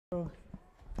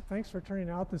Thanks for turning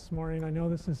out this morning. I know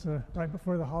this is right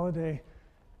before the holiday.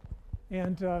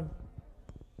 And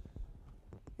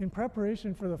in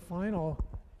preparation for the final,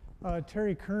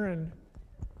 Terry Curran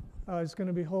is going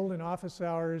to be holding office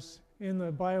hours in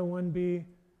the Bio 1B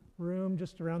room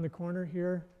just around the corner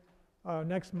here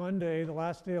next Monday, the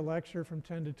last day of lecture from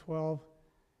 10 to 12.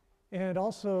 And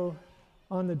also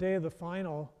on the day of the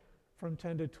final from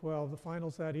 10 to 12, the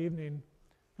finals that evening.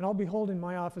 And I'll be holding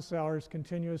my office hours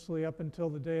continuously up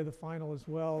until the day of the final as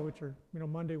well, which are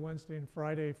Monday, Wednesday, and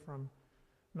Friday from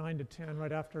 9 to 10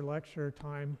 right after lecture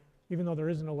time, even though there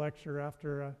isn't a lecture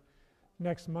after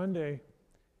next Monday.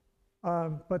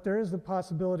 But there is the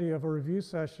possibility of a review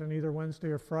session either Wednesday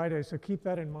or Friday, so keep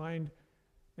that in mind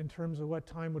in terms of what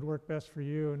time would work best for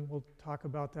you, and we'll talk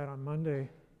about that on Monday.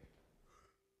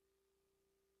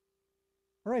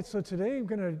 All right, so today I'm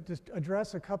going to just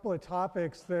address a couple of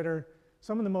topics that are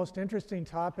some of the most interesting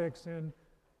topics in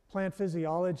plant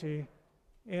physiology,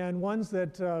 and ones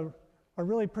that are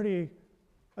really pretty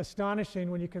astonishing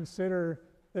when you consider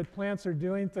that plants are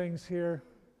doing things here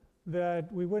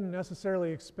that we wouldn't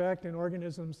necessarily expect in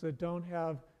organisms that don't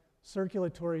have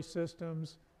circulatory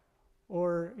systems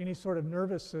or any sort of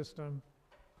nervous system.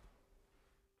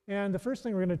 And the first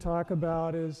thing we're going to talk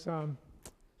about is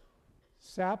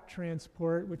sap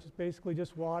transport, which is basically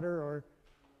just water or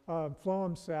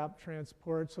phloem sap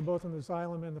transport, so both in the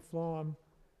xylem and the phloem,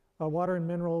 water and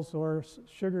minerals or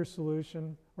sugar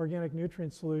solution, organic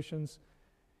nutrient solutions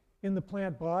in the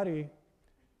plant body.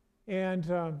 And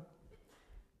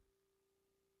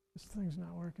this thing's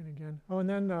not working again. Oh, and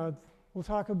then we'll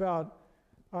talk about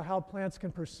how plants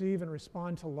can perceive and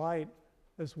respond to light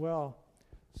as well.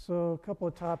 So a couple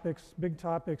of topics, big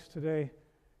topics today.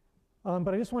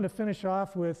 But I just want to finish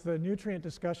off with the nutrient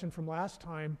discussion from last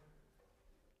time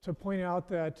to point out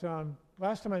that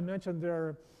last time I mentioned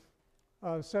there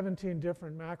are 17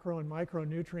 different macro and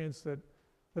micronutrients that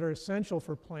are essential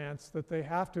for plants that they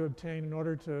have to obtain in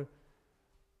order to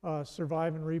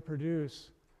survive and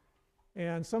reproduce.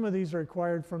 And some of these are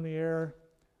acquired from the air.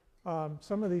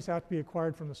 Some of these have to be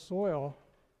acquired from the soil.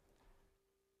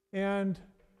 And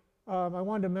I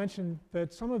wanted to mention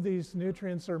that some of these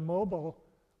nutrients are mobile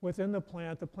within the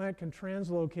plant. The plant can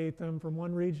translocate them from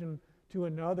one region to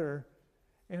another.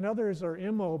 And others are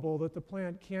immobile that the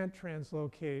plant can't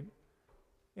translocate.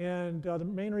 And the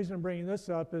main reason I'm bringing this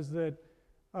up is that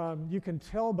you can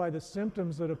tell by the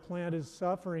symptoms that a plant is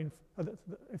suffering.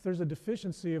 If there's a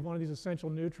deficiency of one of these essential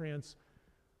nutrients,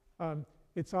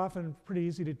 it's often pretty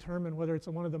easy to determine whether it's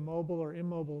one of the mobile or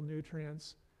immobile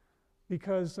nutrients,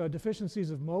 because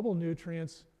deficiencies of mobile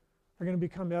nutrients are going to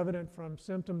become evident from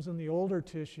symptoms in the older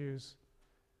tissues.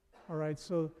 All right,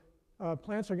 so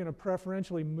plants are going to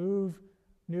preferentially move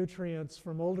nutrients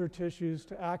from older tissues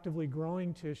to actively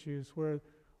growing tissues,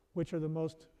 which are the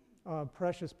most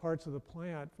precious parts of the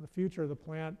plant, for the future of the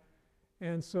plant.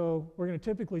 And so we're going to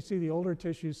typically see the older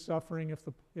tissues suffering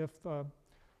if the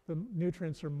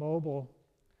nutrients are mobile.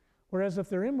 Whereas if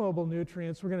they're immobile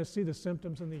nutrients, we're going to see the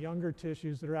symptoms in the younger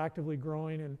tissues that are actively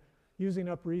growing and using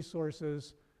up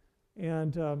resources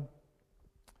and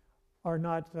are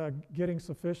not getting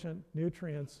sufficient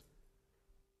nutrients.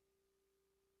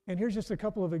 And here's just a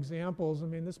couple of examples. I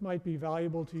mean, this might be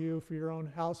valuable to you for your own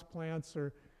house plants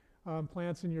or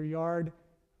plants in your yard.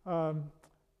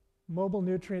 Mobile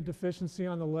nutrient deficiency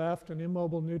on the left and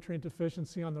immobile nutrient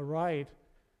deficiency on the right.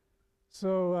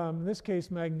 So in this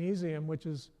case, magnesium, which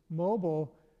is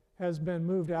mobile, has been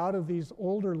moved out of these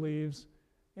older leaves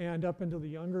and up into the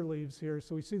younger leaves here.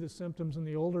 So we see the symptoms in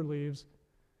the older leaves.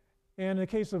 And in the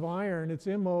case of iron, it's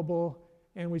immobile,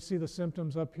 and we see the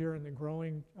symptoms up here in the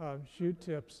growing shoot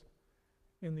tips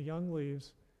in the young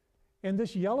leaves. And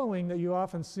this yellowing that you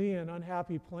often see in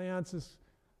unhappy plants is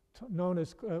known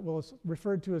as, it's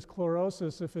referred to as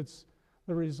chlorosis if it's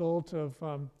the result of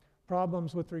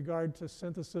problems with regard to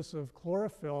synthesis of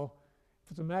chlorophyll.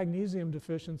 If it's a magnesium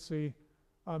deficiency,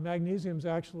 magnesium is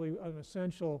actually an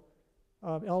essential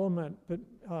element that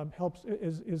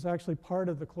is actually part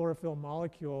of the chlorophyll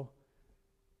molecule.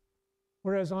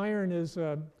 Whereas iron is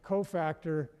a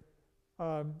cofactor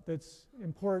that's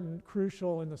important,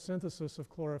 crucial in the synthesis of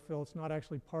chlorophyll. It's not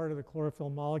actually part of the chlorophyll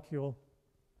molecule.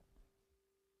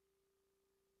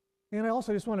 And I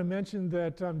also just want to mention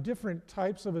that different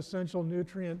types of essential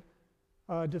nutrient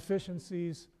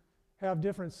deficiencies have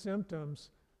different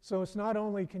symptoms. So it's not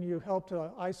only can you help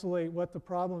to isolate what the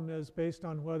problem is based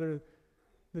on whether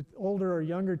the older or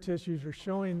younger tissues are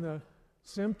showing the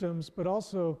symptoms, but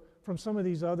also from some of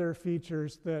these other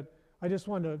features that I just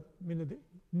want to,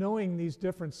 knowing these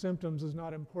different symptoms is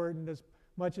not important as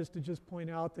much as to just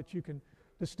point out that you can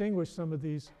distinguish some of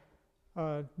these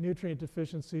nutrient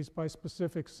deficiencies by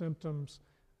specific symptoms.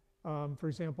 For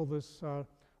example, this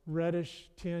reddish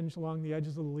tinge along the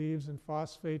edges of the leaves and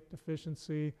phosphate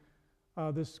deficiency,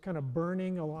 this kind of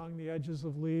burning along the edges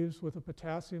of leaves with a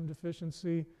potassium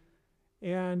deficiency,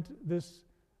 and this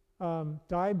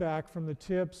dieback from the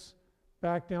tips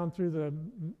back down through the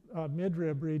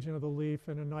midrib region of the leaf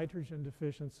and a nitrogen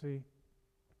deficiency.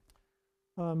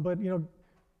 But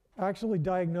actually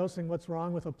diagnosing what's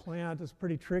wrong with a plant is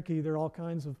pretty tricky. There are all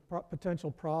kinds of potential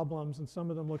problems, and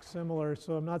some of them look similar.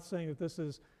 So I'm not saying that this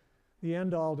is the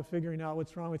end-all to figuring out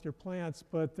what's wrong with your plants,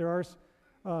 but there are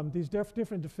these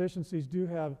different deficiencies do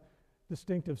have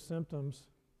distinctive symptoms.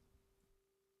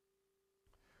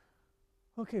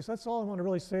 Okay, so that's all I want to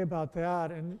really say about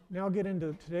that, and now get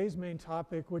into today's main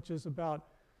topic, which is about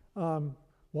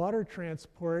water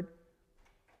transport.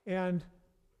 And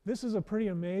this is a pretty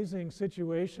amazing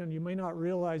situation. You may not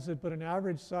realize it, but an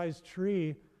average-sized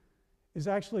tree is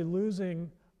actually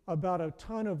losing about a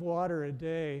ton of water a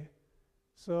day.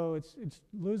 So it's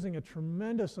losing a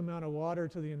tremendous amount of water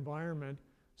to the environment.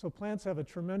 So plants have a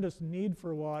tremendous need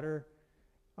for water,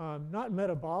 not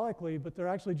metabolically, but they're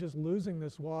actually just losing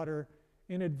this water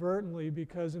inadvertently,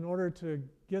 because in order to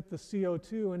get the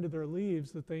CO2 into their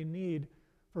leaves that they need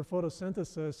for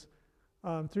photosynthesis,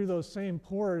 through those same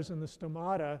pores in the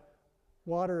stomata,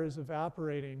 water is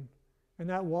evaporating. And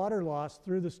that water loss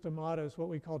through the stomata is what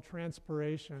we call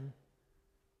transpiration.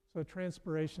 So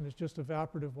transpiration is just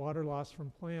evaporative water loss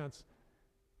from plants.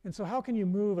 And so how can you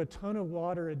move a ton of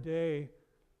water a day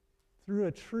through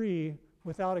a tree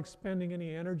without expending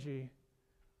any energy?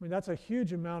 I mean, that's a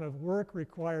huge amount of work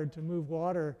required to move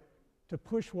water, to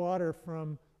push water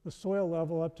from the soil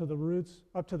level up to the roots,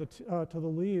 up to the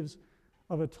leaves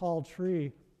of a tall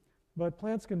tree. But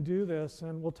plants can do this,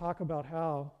 and we'll talk about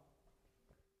how.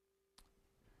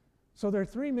 So there are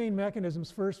three main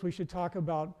mechanisms first we should talk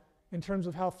about in terms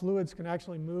of how fluids can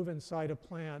actually move inside of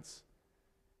plants.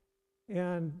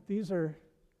 And these are,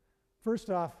 first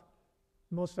off,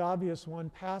 most obvious one,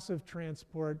 passive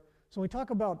transport. So when we talk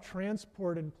about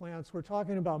transport in plants, we're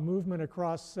talking about movement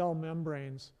across cell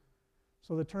membranes.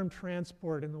 So the term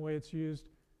transport, in the way it's used,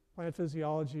 plant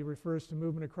physiology, refers to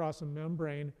movement across a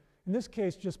membrane. In this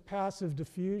case, just passive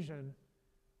diffusion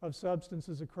of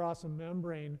substances across a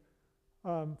membrane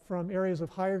from areas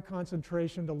of higher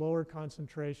concentration to lower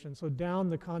concentration, so down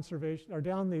the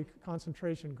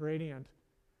concentration gradient.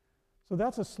 So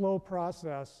that's a slow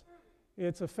process.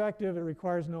 It's effective, it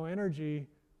requires no energy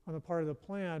on the part of the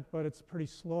plant, but it's pretty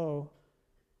slow.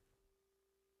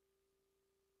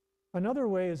 Another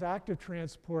way is active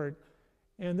transport,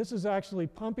 and this is actually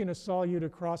pumping a solute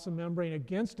across a membrane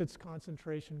against its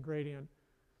concentration gradient.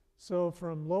 So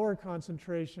from lower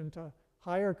concentration to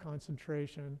higher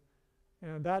concentration,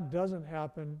 and that doesn't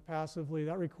happen passively.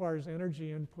 That requires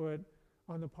energy input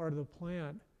on the part of the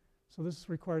plant. So this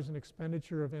requires an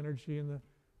expenditure of energy in the,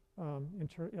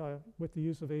 with the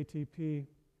use of ATP.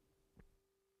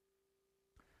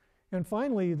 And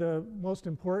finally, the most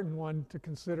important one to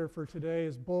consider for today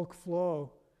is bulk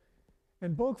flow.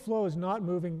 And bulk flow is not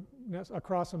moving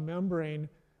across a membrane.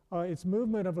 It's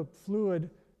movement of a fluid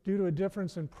due to a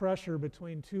difference in pressure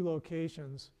between two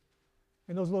locations.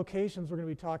 And those locations we're going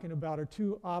to be talking about are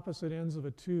two opposite ends of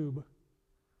a tube.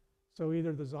 So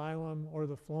either the xylem or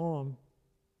the phloem.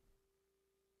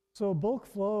 So bulk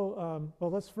flow,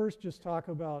 well, let's first just talk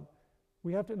about,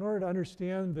 in order to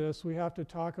understand this, we have to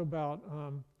talk about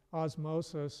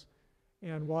osmosis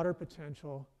and water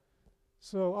potential.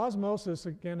 So osmosis,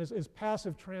 again, is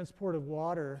passive transport of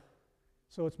water.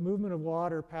 So it's movement of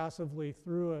water passively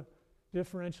through a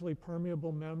differentially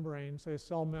permeable membrane, say a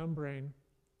cell membrane.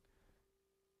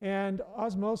 And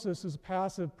osmosis is a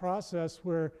passive process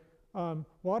where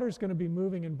water is going to be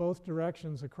moving in both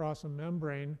directions across a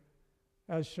membrane,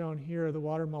 as shown here, the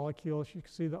water molecules. You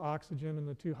can see the oxygen and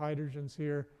the two hydrogens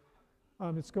here.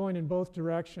 It's going in both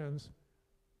directions.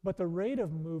 But the rate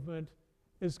of movement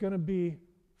is going to be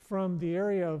from the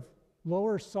area of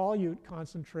lower solute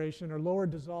concentration or lower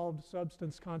dissolved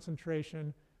substance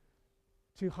concentration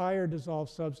to higher dissolved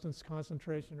substance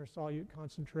concentration or solute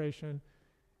concentration.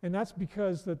 And that's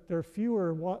because that there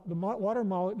are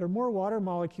more water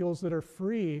molecules that are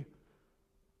free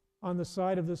on the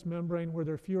side of this membrane where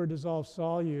there are fewer dissolved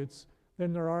solutes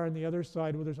than there are on the other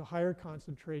side where there's a higher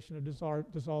concentration of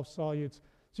dissolved solutes.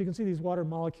 So you can see these water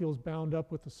molecules bound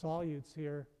up with the solutes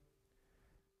here.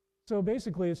 So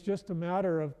basically it's just a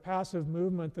matter of passive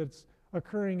movement that's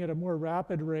occurring at a more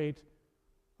rapid rate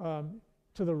to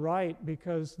the right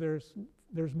because there's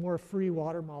more free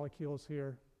water molecules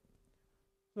here.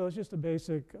 So it's just a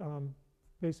basic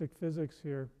physics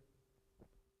here.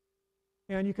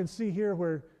 And you can see here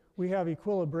where we have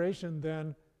equilibration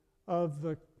then of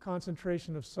the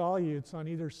concentration of solutes on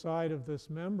either side of this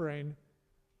membrane,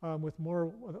 with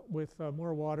more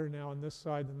water now on this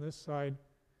side than this side.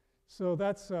 So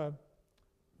that's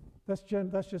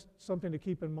just something to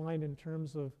keep in mind in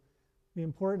terms of the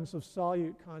importance of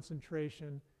solute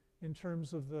concentration in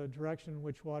terms of the direction in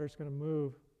which water is going to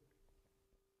move.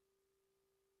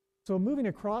 So moving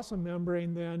across a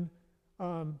membrane then,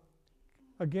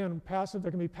 again,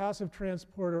 there can be passive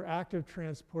transport or active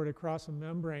transport across a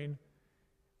membrane.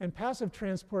 And passive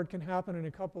transport can happen in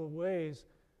a couple of ways.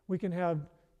 We can have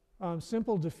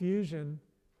simple diffusion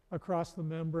across the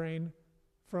membrane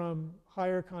from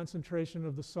higher concentration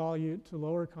of the solute to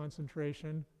lower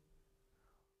concentration.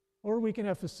 Or we can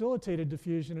have facilitated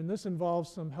diffusion, and this involves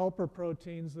some helper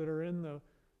proteins that are in the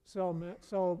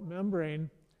cell membrane.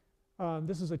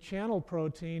 This is a channel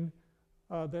protein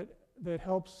that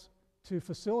helps to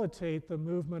facilitate the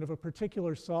movement of a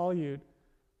particular solute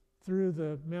through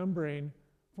the membrane,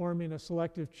 forming a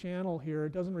selective channel here.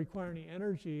 It doesn't require any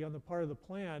energy on the part of the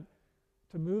plant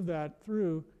to move that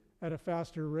through at a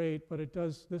faster rate, but it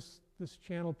does, this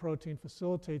channel protein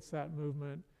facilitates that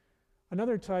movement.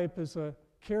 Another type is a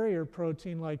carrier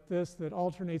protein like this that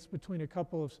alternates between a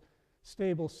couple of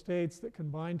stable states that can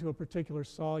bind to a particular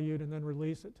solute and then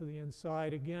release it to the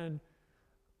inside, again,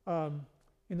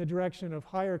 in the direction of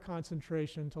higher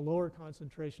concentration to lower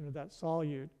concentration of that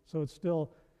solute. So it's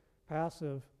still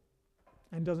passive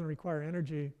and doesn't require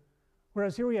energy.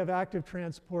 Whereas here we have active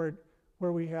transport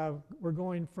where we're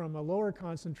going from a lower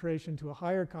concentration to a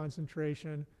higher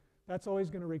concentration. That's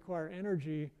always going to require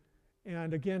energy,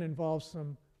 and again involves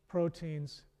some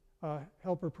proteins,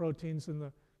 helper proteins in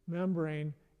the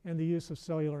membrane, and the use of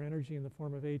cellular energy in the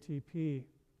form of ATP.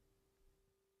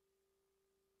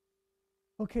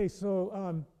 Okay,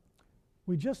 so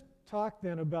we just talked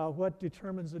then about what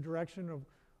determines the direction of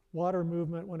water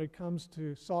movement when it comes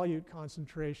to solute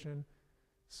concentration.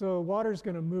 So water is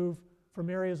going to move from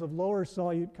areas of lower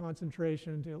solute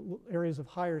concentration to areas of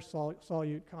higher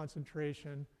solute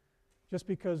concentration, just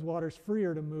because water is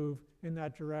freer to move in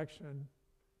that direction.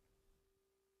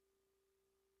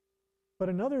 But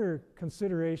another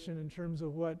consideration in terms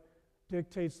of what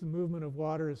dictates the movement of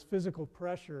water is physical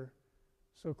pressure.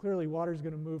 So clearly water is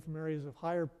going to move from areas of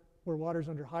where water is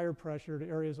under higher pressure to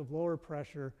areas of lower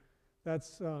pressure.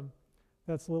 That's a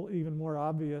little even more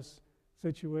obvious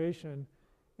situation.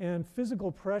 And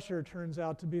physical pressure turns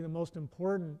out to be the most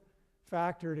important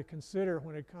factor to consider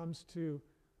when it comes to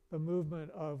the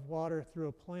movement of water through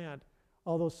a plant,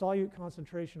 although solute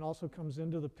concentration also comes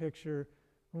into the picture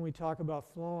when we talk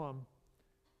about phloem.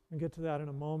 We'll get to that in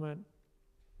a moment.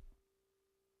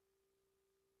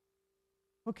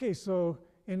 Okay, so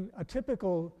in a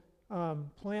typical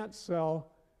plant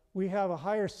cell, we have a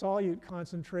higher solute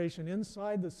concentration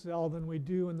inside the cell than we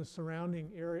do in the surrounding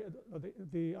area,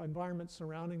 the environment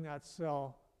surrounding that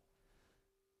cell.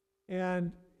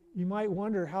 And you might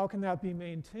wonder, how can that be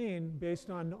maintained? Based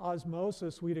on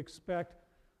osmosis, we'd expect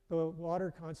the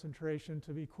water concentration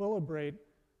to equilibrate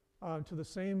to the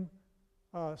same,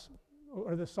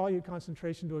 or the solute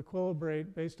concentration to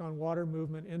equilibrate based on water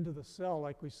movement into the cell,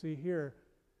 like we see here.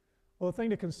 Well, the thing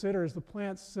to consider is the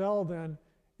plant cell then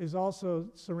is also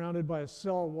surrounded by a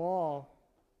cell wall,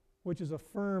 which is a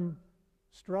firm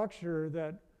structure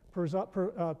that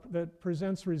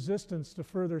presents resistance to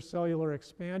further cellular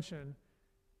expansion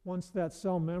once that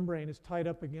cell membrane is tied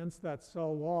up against that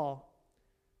cell wall.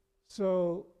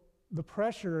 So the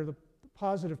pressure, the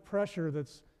positive pressure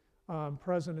that's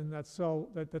present in that cell,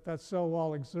 that cell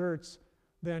wall exerts,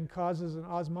 then causes an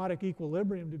osmotic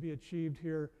equilibrium to be achieved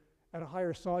here at a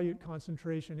higher solute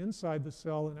concentration inside the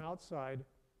cell than outside.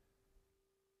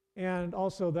 And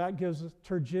also that gives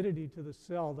turgidity to the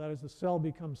cell. That is, the cell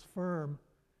becomes firm.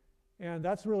 And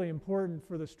that's really important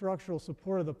for the structural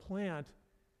support of the plant.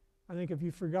 I think if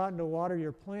you've forgotten to water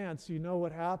your plants, you know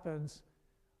what happens.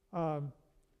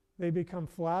 They become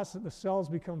flaccid, the cells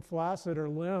become flaccid or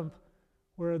limp,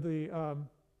 where the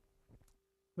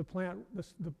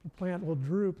plant will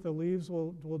droop, the leaves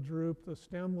will droop, the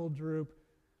stem will droop.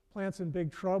 Plant's in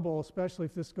big trouble, especially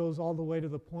if this goes all the way to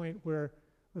the point where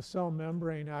the cell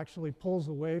membrane actually pulls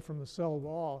away from the cell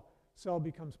wall. Cell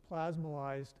becomes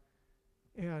plasmalized,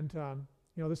 and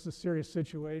this is a serious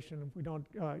situation. If we don't,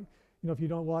 if you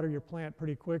don't water your plant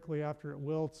pretty quickly after it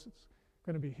wilts, it's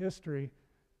going to be history.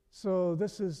 So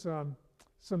this is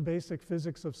some basic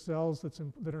physics of cells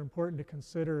that are important to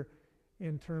consider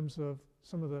in terms of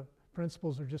some of the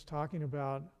principles we're just talking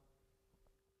about.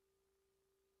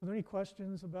 Are there any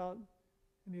questions about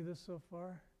any of this so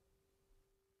far?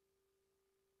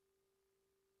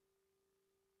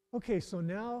 Okay, so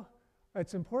now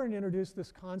it's important to introduce this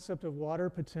concept of water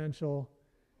potential.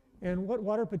 And what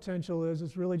water potential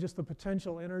is really just the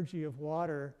potential energy of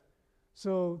water.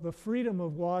 So the freedom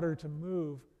of water to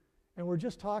move. And we're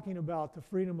just talking about the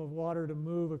freedom of water to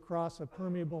move across a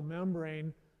permeable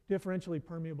membrane, differentially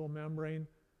permeable membrane,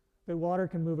 that water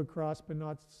can move across but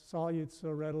not solute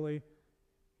so readily.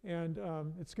 And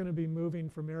it's going to be moving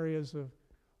from areas of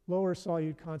lower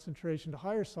solute concentration to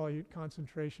higher solute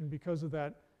concentration because of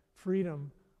that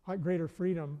freedom, greater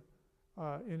freedom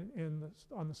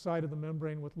on the side of the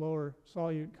membrane with lower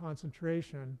solute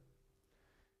concentration.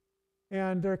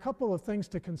 And there are a couple of things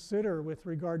to consider with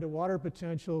regard to water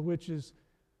potential, which is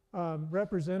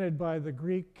represented by the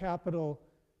Greek capital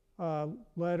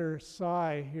letter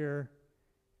psi here.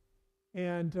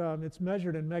 And it's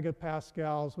measured in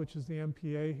megapascals, which is the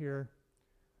MPa here.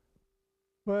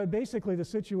 But basically, the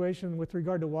situation with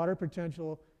regard to water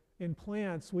potential in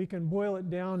plants, we can boil it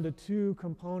down to two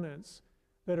components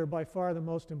that are by far the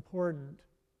most important.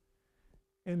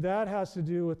 And that has to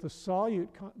do with the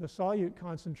solute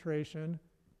concentration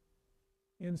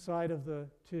inside of the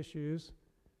tissues,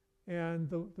 and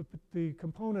the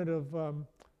component of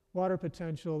water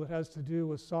potential that has to do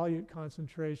with solute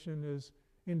concentration is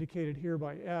indicated here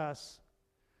by S.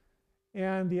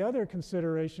 And the other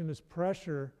consideration is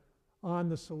pressure on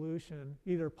the solution,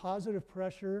 either positive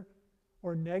pressure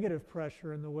or negative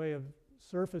pressure in the way of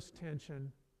surface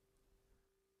tension.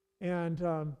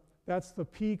 And that's the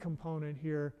P component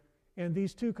here. And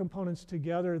these two components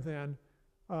together then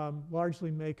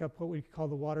largely make up what we call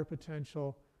the water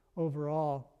potential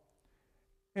overall.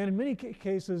 And in many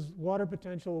cases, water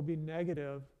potential will be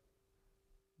negative.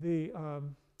 We're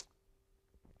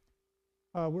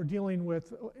dealing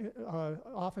with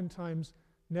oftentimes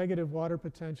negative water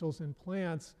potentials in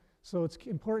plants, so it's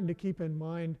important to keep in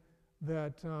mind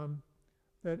that,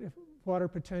 that if water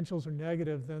potentials are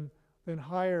negative, then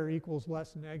higher equals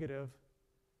less negative.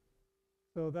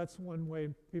 So that's one way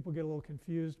people get a little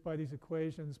confused by these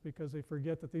equations, because they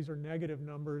forget that these are negative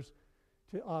numbers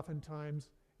oftentimes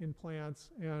in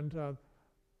plants, and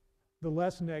the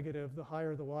less negative, the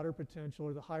higher the water potential,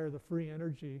 or the higher the free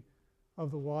energy of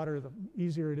the water, the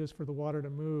easier it is for the water to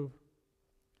move.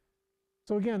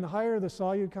 So again, the higher the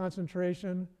solute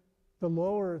concentration, the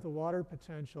lower the water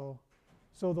potential.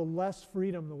 So the less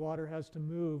freedom the water has to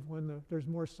move when there's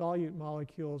more solute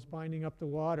molecules binding up the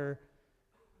water.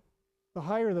 The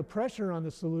higher the pressure on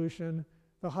the solution,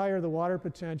 the higher the water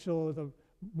potential, the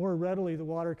more readily the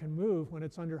water can move when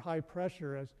it's under high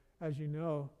pressure, as you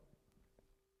know.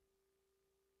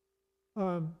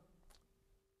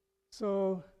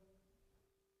 So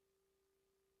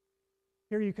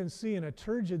here you can see in a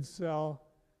turgid cell,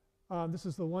 this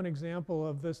is the one example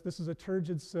of this. This is a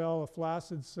turgid cell, a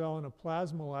flaccid cell, and a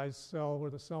plasmolyzed cell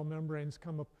where the cell membranes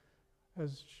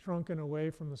has shrunken away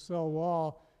from the cell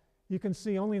wall. You can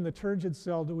see only in the turgid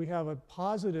cell do we have a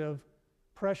positive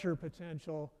pressure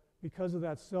potential because of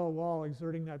that cell wall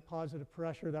exerting that positive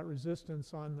pressure, that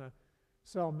resistance on the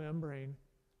cell membrane.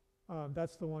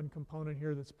 That's the one component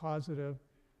here that's positive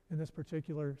in this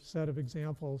particular set of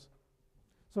examples.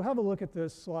 So have a look at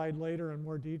this slide later in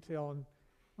more detail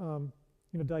and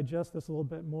digest this a little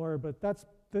bit more. But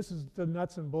this is the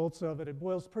nuts and bolts of it. It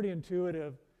boils pretty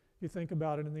intuitive if you think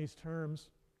about it in these terms.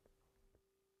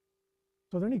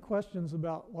 So are there any questions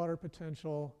about water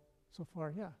potential so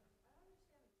far? Yeah.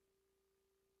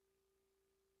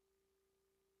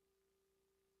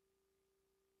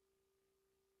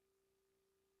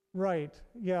 Right.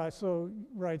 Yeah. So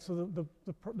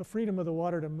the freedom of the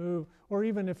water to move, or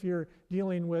even if you're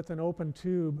dealing with an open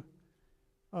tube,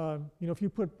 if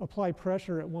you apply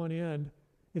pressure at one end,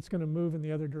 it's going to move in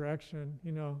the other direction.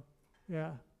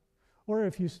 Yeah. Or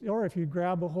if you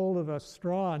grab a hold of a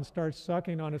straw and start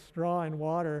sucking on a straw in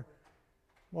water,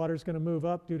 water's going to move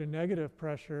up due to negative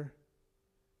pressure,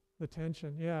 the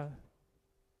tension. Yeah.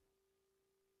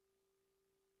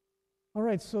 All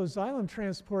right. So xylem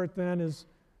transport then is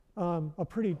a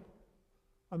pretty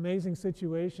amazing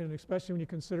situation, especially when you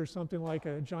consider something like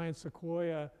a giant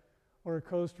sequoia or a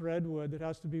coast redwood that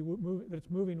has to be that's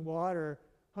moving water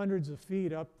hundreds of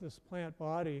feet up this plant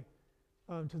body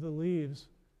to the leaves.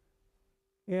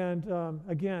 And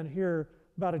again, here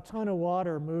about a ton of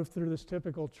water moved through this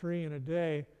typical tree in a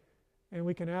day, and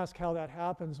we can ask how that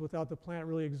happens without the plant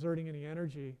really exerting any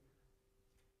energy.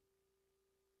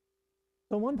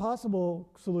 So one possible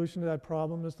solution to that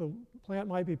problem is the plant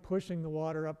might be pushing the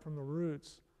water up from the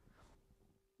roots.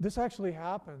 This actually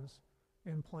happens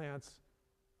in plants.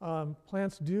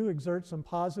 Plants do exert some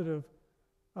positive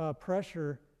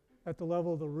pressure at the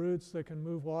level of the roots that can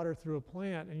move water through a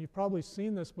plant. And you've probably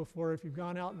seen this before if you've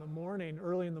gone out in the morning,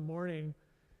 early in the morning,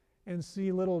 and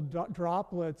see little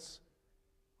droplets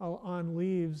on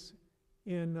leaves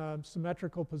in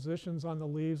symmetrical positions on the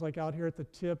leaves, like out here at the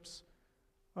tips.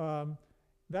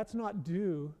 That's not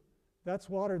dew. That's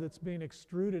water that's being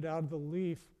extruded out of the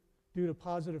leaf due to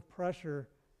positive pressure.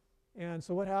 And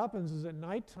so what happens is at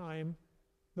nighttime,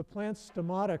 the plant's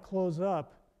stomata close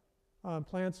up.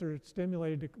 Plants are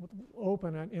stimulated to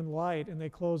open in light, and they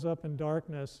close up in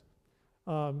darkness.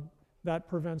 That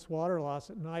prevents water loss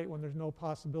at night when there's no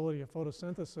possibility of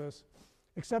photosynthesis,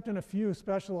 except in a few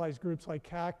specialized groups like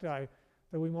cacti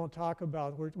that we won't talk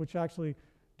about, which actually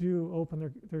do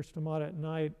open their stomata at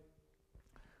night.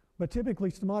 But typically,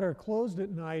 stomata are closed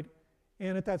at night,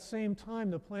 and at that same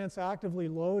time, the plant's actively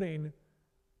loading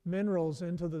minerals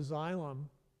into the xylem.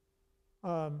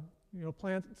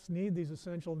 Plants need these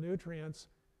essential nutrients,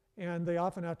 and they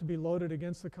often have to be loaded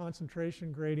against the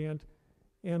concentration gradient,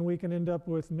 and we can end up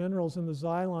with minerals in the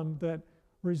xylem that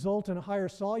result in a higher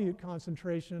solute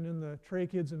concentration in the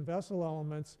tracheids and vessel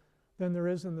elements than there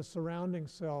is in the surrounding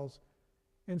cells.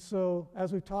 And so,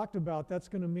 as we've talked about, that's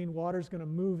going to mean water's going to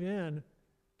move in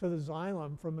to the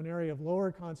xylem from an area of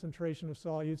lower concentration of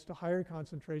solutes to higher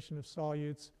concentration of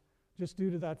solutes, just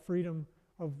due to that freedom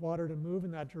of water to move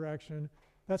in that direction.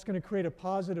 That's going to create a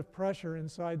positive pressure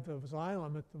inside the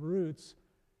xylem at the roots,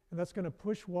 and that's going to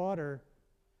push water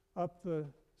up the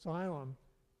xylem.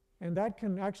 And that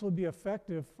can actually be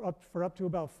effective for up to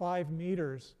about 5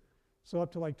 meters, so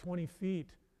up to like 20 feet.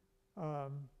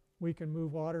 We can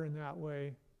move water in that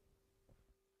way.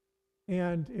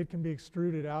 And it can be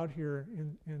extruded out here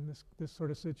in this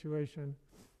sort of situation.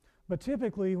 But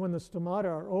typically, when the stomata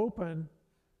are open,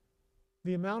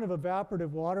 the amount of evaporative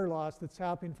water loss that's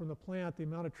happening from the plant, the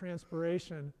amount of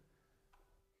transpiration,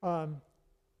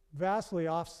 vastly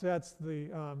offsets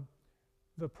the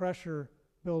pressure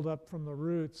buildup from the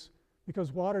roots,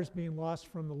 because water is being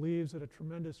lost from the leaves at a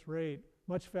tremendous rate,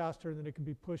 much faster than it can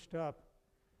be pushed up.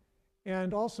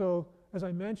 And also, as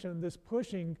I mentioned, this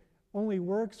pushing only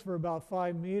works for about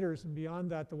 5 meters, and beyond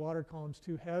that, the water column's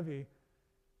too heavy.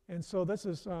 And so this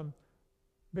is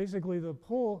basically the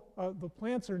pull. The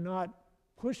plants are not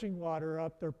pushing water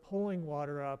up; they're pulling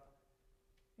water up,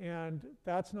 and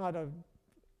that's not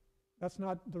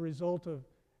the result of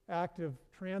active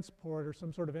transport or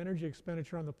some sort of energy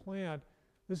expenditure on the plant.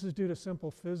 This is due to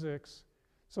simple physics.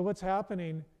 So what's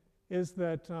happening is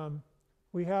that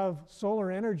we have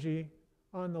solar energy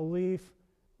on the leaf.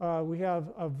 We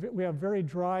have very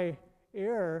dry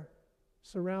air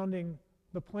surrounding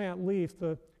the plant leaf.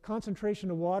 The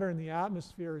concentration of water in the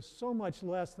atmosphere is so much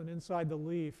less than inside the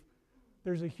leaf.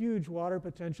 There's a huge water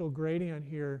potential gradient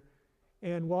here,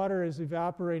 and water is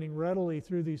evaporating readily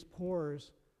through these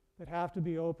pores that have to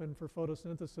be open for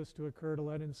photosynthesis to occur to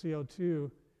let in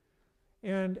CO2.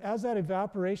 And as that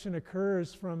evaporation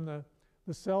occurs from the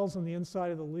cells on the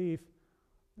inside of the leaf,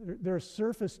 there's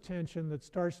surface tension that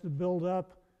starts to build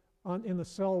up in the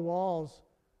cell walls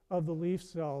of the leaf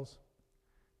cells.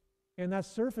 And that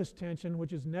surface tension,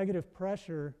 which is negative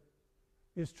pressure,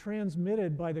 is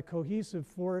transmitted by the cohesive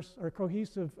force or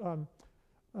cohesion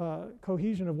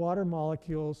of water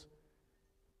molecules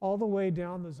all the way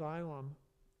down the xylem.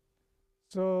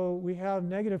 So we have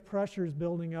negative pressures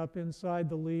building up inside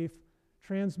the leaf,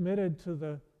 transmitted to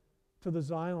the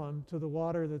xylem, to the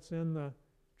water that's in the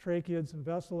tracheids and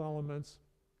vessel elements.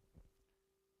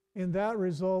 And that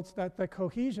results, that the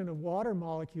cohesion of water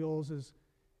molecules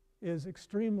is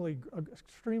extremely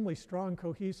strong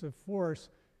cohesive force,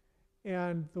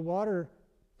 and the water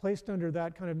placed under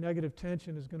that kind of negative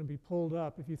tension is going to be pulled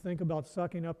up. If you think about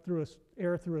sucking up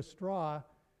air through a straw,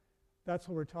 that's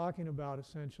what we're talking about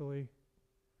essentially.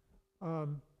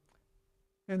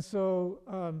 And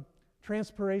so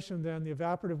transpiration then, the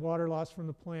evaporative water loss from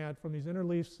the plant, from these inner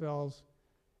leaf cells,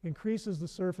 increases the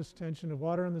surface tension of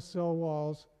water on the cell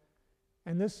walls.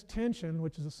 And this tension,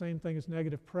 which is the same thing as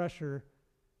negative pressure,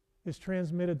 is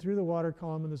transmitted through the water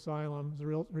column in the xylem as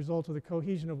a result of the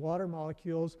cohesion of water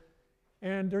molecules.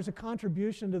 And there's a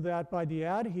contribution to that by the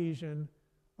adhesion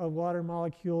of water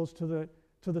molecules to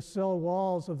the cell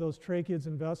walls of those tracheids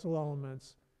and vessel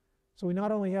elements. So we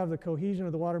not only have the cohesion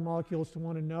of the water molecules to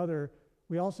one another,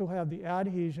 we also have the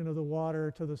adhesion of the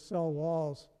water to the cell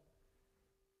walls.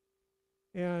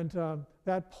 And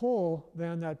that pull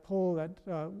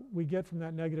that we get from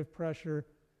that negative pressure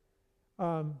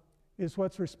is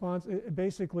what's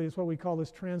basically is what we call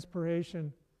this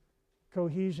transpiration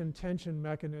cohesion tension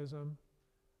mechanism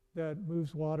that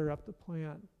moves water up the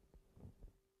plant.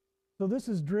 So this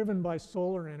is driven by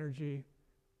solar energy,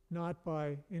 not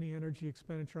by any energy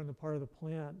expenditure on the part of the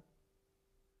plant.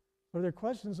 Are there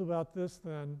questions about this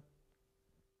then?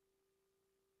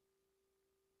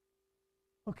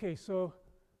 Okay, so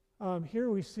here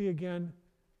we see again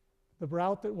the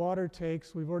route that water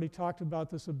takes. We've already talked about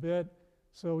this a bit.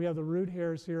 So we have the root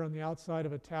hairs here on the outside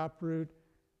of a taproot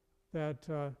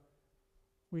that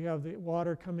we have the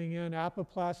water coming in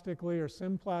apoplastically or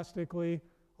symplastically,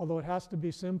 although it has to be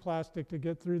symplastic to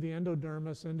get through the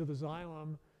endodermis into the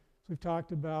xylem, as we've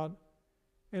talked about.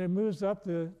 And it moves up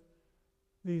the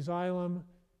xylem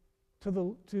to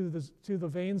the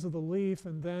veins of the leaf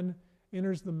and then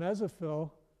enters the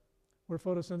mesophyll where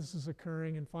photosynthesis is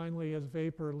occurring, and finally as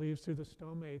vapor leaves through the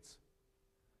stomates.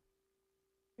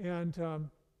 And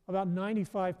about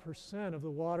 95% of the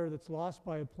water that's lost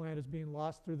by a plant is being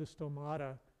lost through the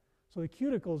stomata. So the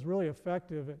cuticle is really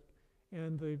effective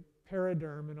and the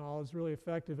periderm and all is really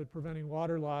effective at preventing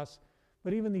water loss.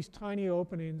 But even these tiny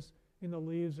openings in the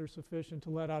leaves are sufficient to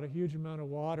let out a huge amount of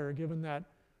water, given that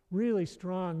really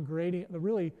strong gradient, the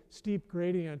really steep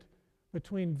gradient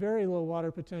between very low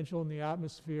water potential in the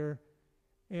atmosphere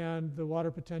and the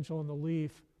water potential in the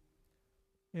leaf.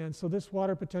 And so this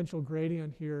water potential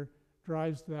gradient here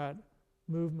drives that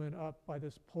movement up by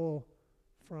this pull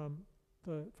from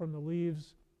the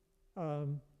leaves,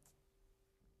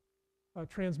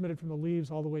 transmitted from the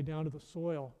leaves all the way down to the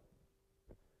soil.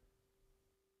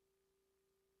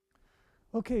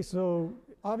 Okay, so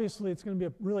obviously it's going to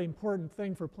be a really important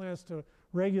thing for plants to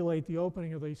regulate the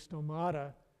opening of these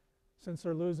stomata, since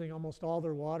they're losing almost all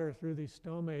their water through these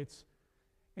stomates.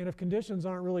 And if conditions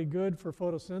aren't really good for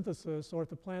photosynthesis, or if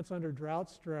the plant's under drought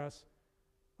stress,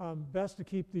 best to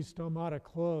keep these stomata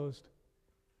closed.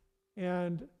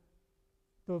 And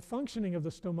the functioning of the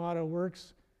stomata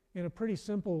works in a pretty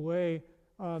simple way.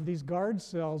 These guard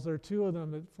cells, there are two of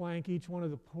them that flank each one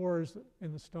of the pores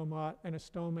in the stoma, and a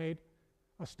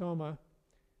stoma.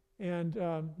 And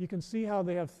you can see how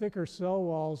they have thicker cell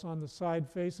walls on the side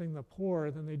facing the pore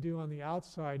than they do on the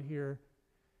outside here.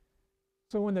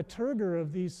 So when the turgor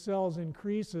of these cells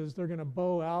increases, they're going to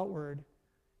bow outward.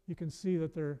 You can see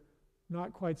that they're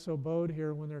not quite so bowed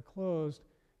here when they're closed.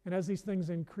 And as these things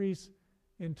increase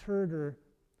in turgor,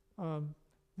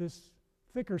 this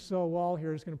thicker cell wall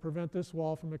here is going to prevent this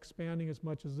wall from expanding as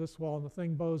much as this wall, and the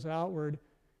thing bows outward.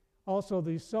 Also,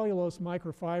 these cellulose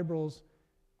microfibrils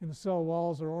in the cell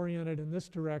walls are oriented in this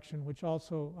direction, which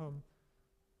also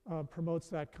promotes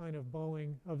that kind of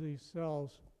bowing of these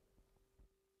cells.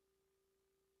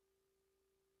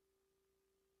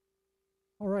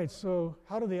 All right, so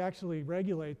how do they actually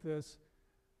regulate this?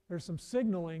 There's some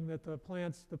signaling that the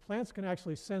plants can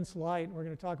actually sense light, and we're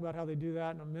going to talk about how they do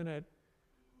that in a minute.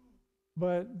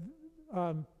 But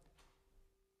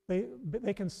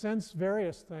they can sense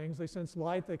various things. They sense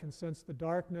light, they can sense the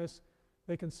darkness,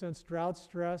 they can sense drought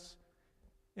stress.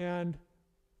 And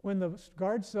when the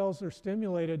guard cells are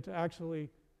stimulated to actually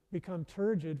become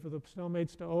turgid for the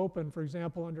stomates to open, for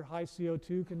example, under high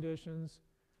CO2 conditions,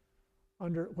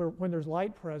 when there's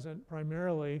light present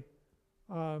primarily,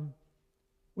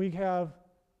 we have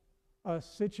a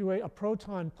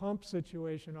proton pump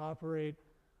situation operate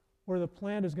where the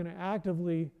plant is going to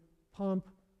actively pump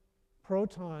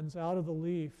protons out of the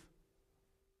leaf.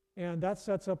 And that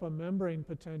sets up a membrane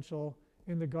potential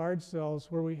in the guard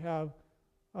cells where we have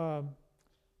a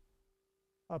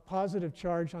positive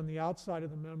charge on the outside of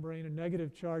the membrane, a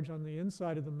negative charge on the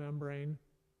inside of the membrane.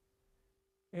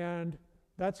 And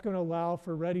that's going to allow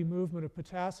for ready movement of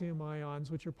potassium ions,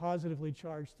 which are positively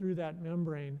charged through that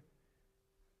membrane.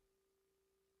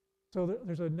 So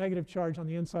there's a negative charge on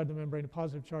the inside of the membrane, a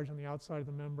positive charge on the outside of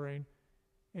the membrane.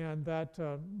 And that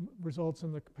results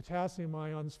in the potassium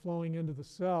ions flowing into the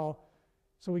cell.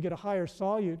 So we get a higher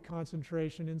solute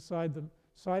concentration inside the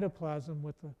cytoplasm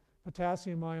with the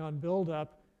potassium ion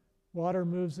buildup. Water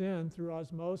moves in through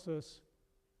osmosis.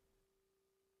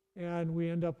 And we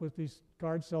end up with these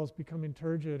guard cells becoming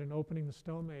turgid and opening the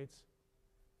stomates.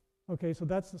 Okay, so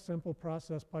that's the simple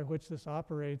process by which this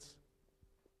operates.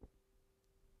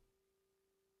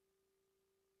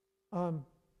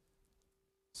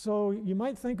 So you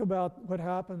might think about what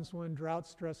happens when drought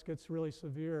stress gets really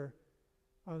severe.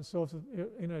 So if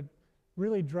in a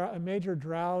really a major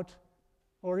drought,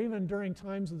 or even during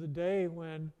times of the day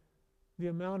when the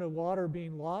amount of water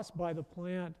being lost by the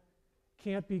plant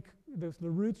can't be, the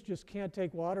roots just can't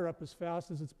take water up as fast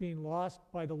as it's being lost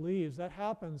by the leaves. That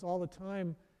happens all the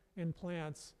time in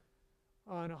plants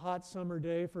on a hot summer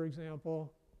day, for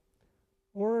example,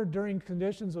 or during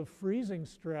conditions of freezing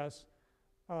stress.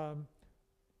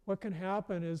 What can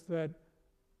happen is that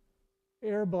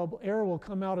air will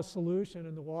come out of solution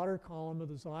in the water column of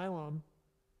the xylem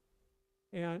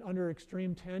and under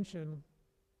extreme tension,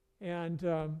 and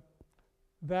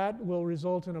that will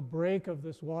result in a break of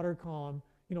this water column.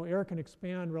 You know, air can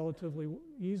expand relatively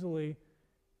easily,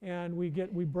 and we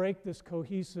break this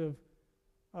cohesive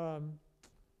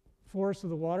force of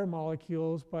the water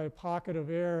molecules by a pocket of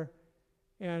air,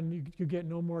 and you get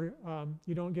no more,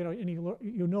 you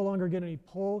no longer get any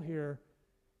pull here.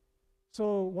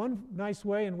 So one nice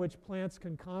way in which plants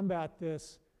can combat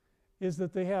this is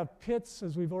that they have pits,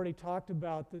 as we've already talked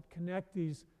about, that connect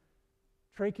these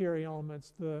tracheary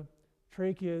elements, the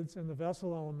tracheids and the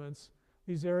vessel elements,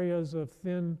 these areas of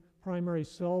thin primary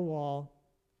cell wall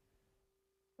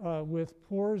with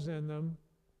pores in them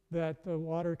that the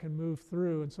water can move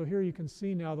through. And so here you can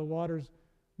see now the water's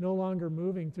no longer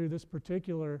moving through this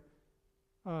particular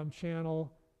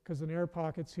channel because an air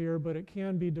pocket's here, but it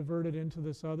can be diverted into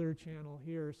this other channel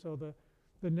here. So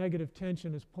the negative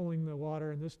tension is pulling the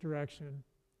water in this direction.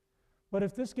 But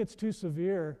if this gets too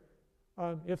severe,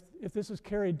 if this is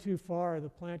carried too far, the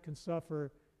plant can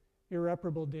suffer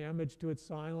irreparable damage to its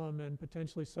xylem and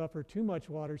potentially suffer too much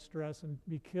water stress and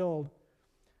be killed.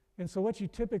 And so what you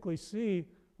typically see,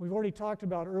 we've already talked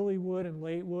about early wood and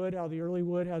late wood, how the early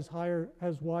wood has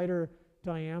wider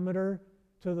diameter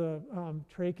to the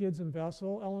tracheids and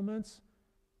vessel elements.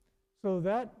 So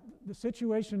that the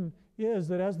situation is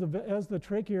that as the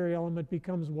tracheary element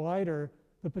becomes wider,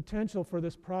 the potential for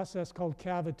this process called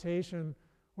cavitation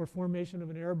or formation of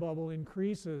an air bubble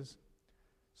increases.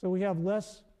 So we have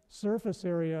less surface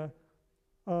area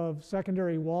of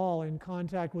secondary wall in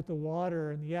contact with the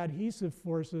water, and the adhesive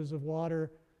forces of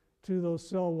water to those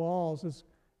cell walls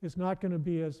is not going to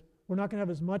be we're not going to have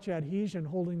as much adhesion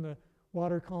holding the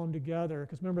water column together.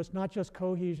 Because remember, it's not just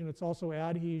cohesion, it's also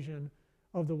adhesion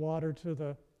of the water to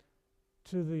the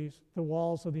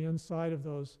walls of the inside of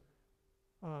those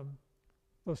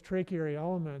tracheary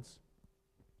elements.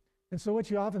 And so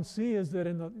what you often see is that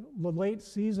in the late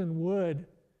season wood,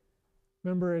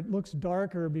 remember, it looks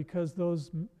darker because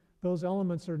those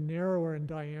elements are narrower in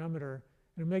diameter.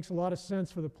 And it makes a lot of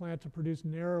sense for the plant to produce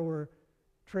narrower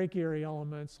tracheary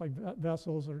elements like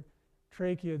vessels or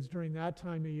tracheids during that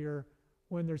time of year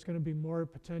when there's going to be more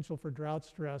potential for drought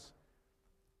stress.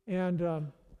 And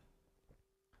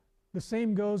the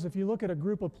same goes if you look at a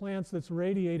group of plants that's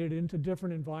radiated into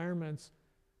different environments.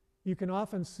 You can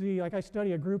often see, like I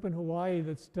study a group in Hawaii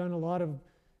that's done a lot of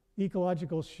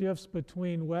ecological shifts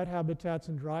between wet habitats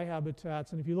and dry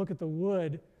habitats. And if you look at the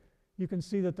wood, you can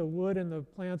see that the wood and the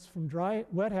plants from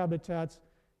wet habitats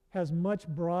have much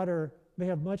broader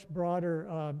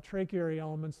tracheary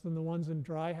elements than the ones in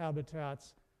dry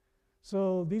habitats.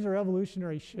 So these are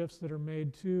evolutionary shifts that are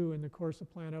made too in the course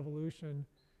of plant evolution.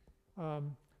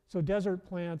 So desert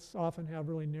plants often have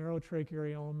really narrow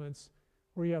tracheary elements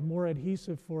where you have more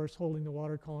adhesive force holding the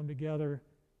water column together.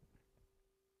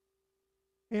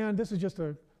 And this is just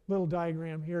a little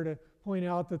diagram here to point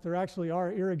out that there actually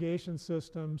are irrigation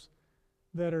systems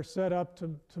that are set up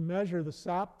to measure the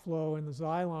sap flow in the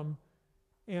xylem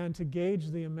and to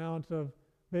gauge the amount of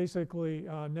basically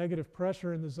negative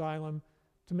pressure in the xylem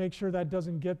to make sure that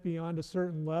doesn't get beyond a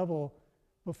certain level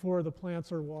before the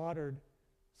plants are watered.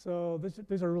 So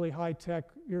these are really high-tech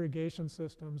irrigation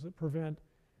systems that prevent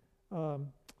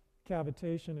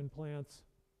cavitation in plants.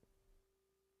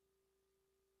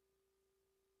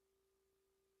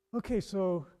 Okay,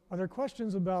 so are there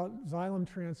questions about xylem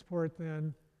transport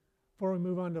then before we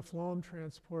move on to phloem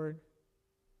transport?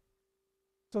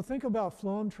 So think about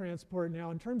phloem transport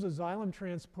now. In terms of xylem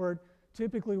transport,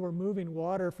 typically we're moving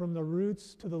water from the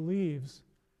roots to the leaves.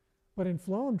 But in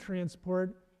phloem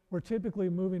transport, we're typically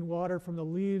moving water from the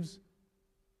leaves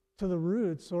to the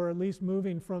roots, or at least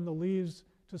moving from the leaves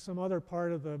to some other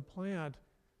part of the plant.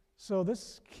 So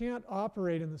this can't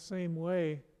operate in the same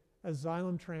way as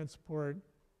xylem transport.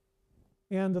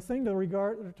 And the thing to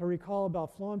recall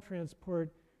about phloem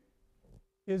transport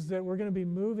is that we're going to be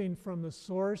moving from the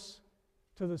source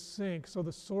to the sink. So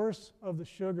the source of the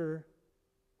sugar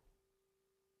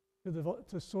to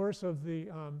the source of the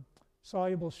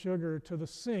soluble sugar to the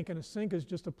sink. And a sink is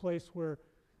just a place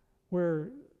where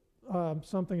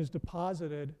something is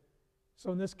deposited.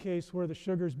 So in this case, where the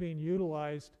sugar is being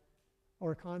utilized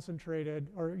or concentrated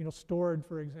or stored,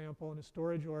 for example, in a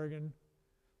storage organ.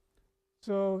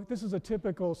 So this is a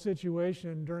typical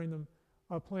situation during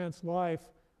the plant's life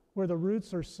where the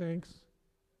roots are sinks.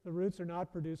 The roots are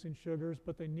not producing sugars,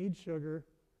 but they need sugar.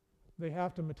 They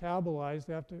have to metabolize.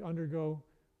 They have to undergo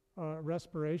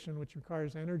respiration, which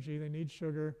requires energy. They need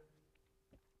sugar.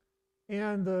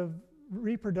 And the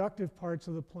reproductive parts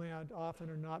of the plant often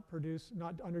are not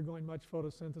undergoing much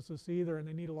photosynthesis either, and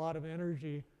they need a lot of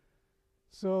energy.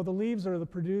 So the leaves are the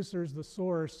producers, the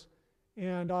source,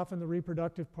 and often the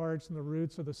reproductive parts and the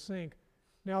roots are the sink.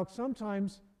 Now,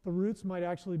 sometimes the roots might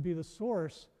actually be the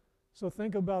source. So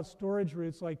think about storage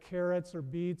roots like carrots or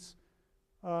beets.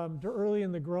 Early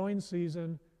in the growing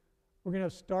season, we're going to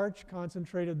have starch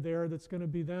concentrated there that's going to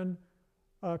be then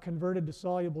converted to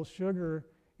soluble sugar,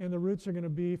 and the roots are going to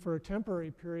be, for a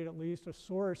temporary period at least, a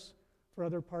source for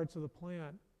other parts of the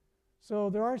plant.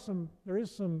 So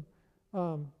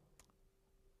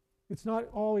it's not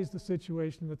always the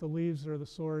situation that the leaves are the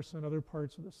source and other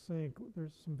parts of the sink.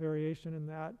 There's some variation in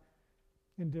that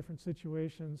in different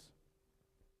situations.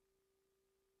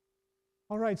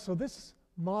 All right, so this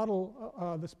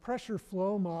model, this pressure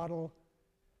flow model,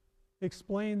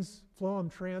 explains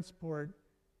phloem transport.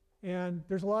 And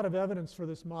there's a lot of evidence for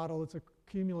this model that's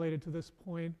accumulated to this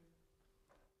point.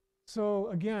 So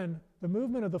again, the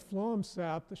movement of the phloem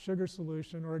sap, the sugar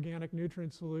solution, or organic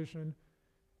nutrient solution,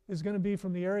 is going to be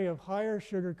from the area of higher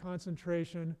sugar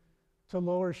concentration to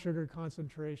lower sugar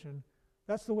concentration.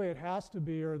 That's the way it has to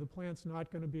be, or the plant's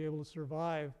not going to be able to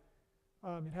survive.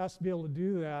 It has to be able to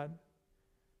do that.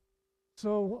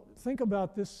 So think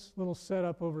about this little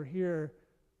setup over here,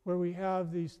 where we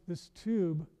have this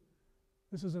tube.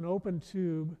 This is an open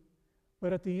tube,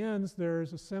 but at the ends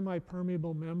there's a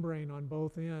semi-permeable membrane on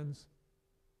both ends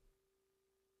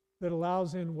that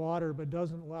allows in water but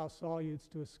doesn't allow solutes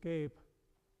to escape.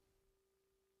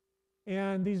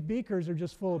 And these beakers are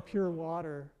just full of pure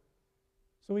water.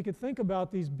 So we could think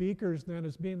about these beakers then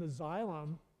as being the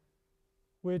xylem,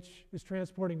 which is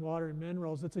transporting water and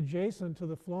minerals. It's adjacent to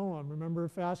the phloem. Remember,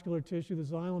 vascular tissue, the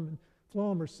xylem and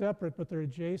phloem are separate, but they're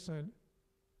adjacent.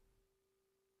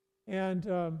 And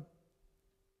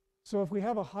so if we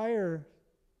have a higher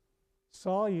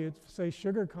solute, say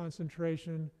sugar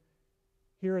concentration,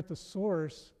 here at the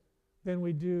source than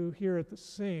we do here at the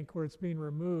sink where it's being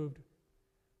removed,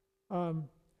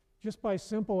 just by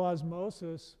simple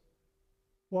osmosis,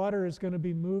 water is going to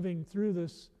be moving through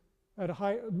this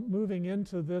moving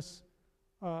into this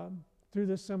through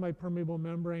this semi-permeable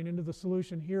membrane into the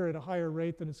solution here at a higher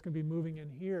rate than it's going to be moving in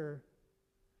here,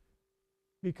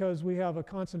 because we have a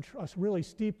really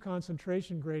steep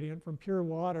concentration gradient from pure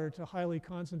water to highly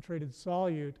concentrated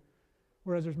solute,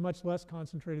 whereas there's much less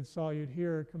concentrated solute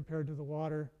here compared to the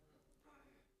water.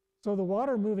 So the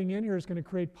water moving in here is going to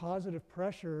create positive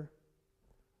pressure,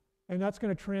 and that's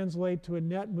going to translate to a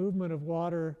net movement of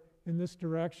water in this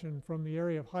direction from the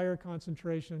area of higher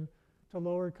concentration to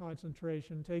lower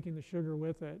concentration, taking the sugar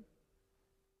with it.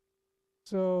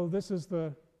 So this is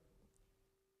the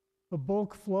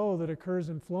bulk flow that occurs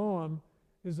in phloem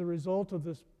is the result of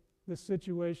this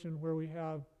situation where we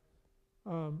have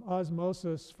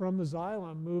osmosis from the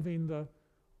xylem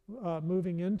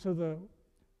moving into the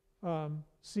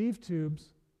sieve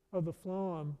tubes of the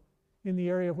phloem in the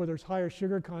area where there's higher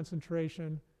sugar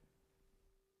concentration,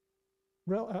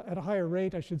 at a higher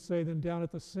rate, I should say, than down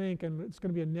at the sink, and it's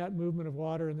going to be a net movement of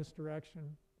water in this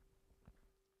direction.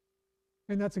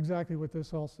 And that's exactly what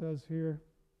this all says here.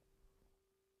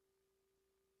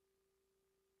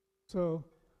 So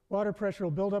water pressure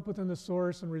will build up within the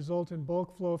source and result in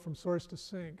bulk flow from source to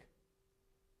sink.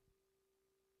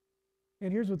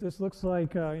 And here's what this looks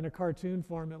like in a cartoon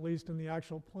form, at least in the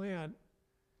actual plant.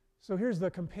 So here's the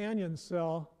companion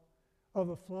cell of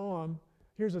the phloem.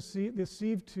 Here's the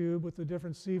sieve tube with the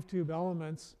different sieve tube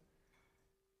elements.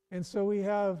 And so we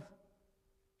have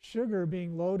sugar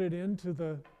being loaded into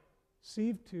the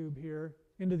sieve tube here,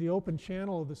 into the open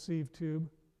channel of the sieve tube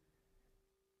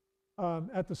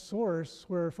at the source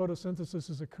where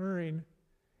photosynthesis is occurring.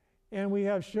 And we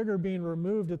have sugar being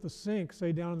removed at the sink,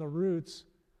 say down in the roots,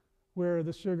 where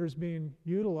the sugar is being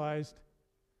utilized.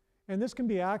 And this can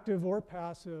be active or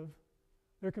passive.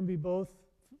 There can be both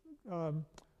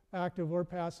active or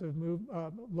passive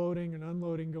loading and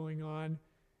unloading going on.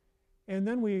 And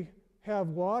then we have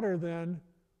water then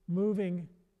moving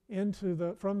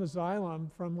into from the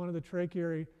xylem, from one of the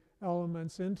tracheary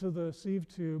elements into the sieve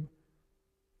tube,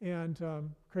 and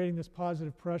creating this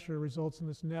positive pressure results in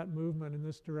this net movement in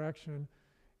this direction.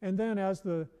 And then as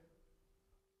the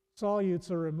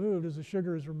solutes are removed, as the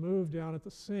sugar is removed down at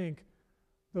the sink,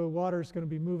 the water is going to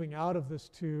be moving out of this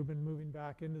tube and moving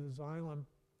back into the xylem.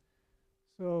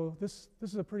 So this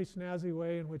is a pretty snazzy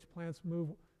way in which plants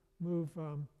move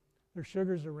their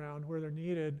sugars around where they're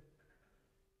needed.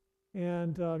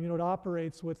 And it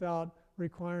operates without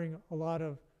requiring a lot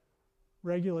of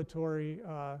regulatory,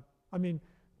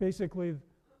 basically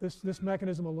this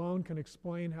mechanism alone can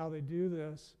explain how they do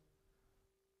this.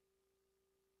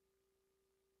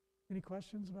 Any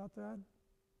questions about that?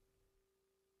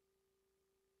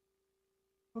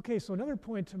 Okay, so another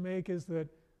point to make is that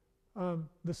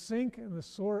the sink and the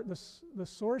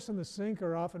source and the sink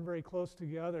are often very close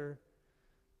together.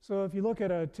 So if you look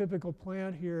at a typical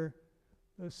plant here,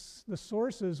 the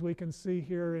sources we can see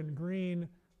here in green,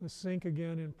 the sink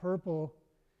again in purple,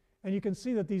 and you can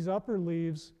see that these upper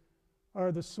leaves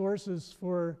are the sources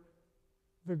for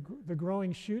the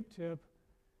growing shoot tip,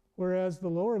 whereas the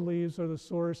lower leaves are the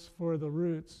source for the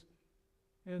roots.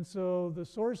 And so the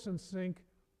source and sink,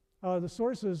 the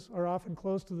sources are often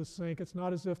close to the sink. It's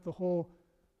not as if all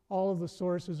of the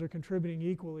sources are contributing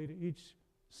equally to each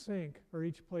sink or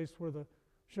each place where the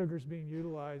sugar is being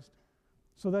utilized.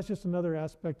 So that's just another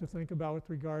aspect to think about with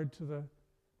regard to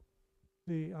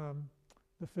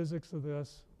the physics of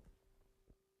this.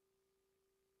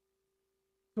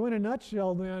 So in a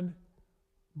nutshell then,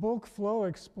 bulk flow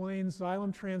explains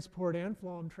xylem transport and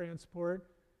phloem transport.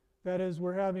 That is,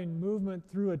 we're having movement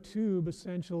through a tube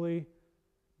essentially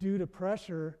due to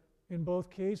pressure in both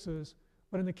cases.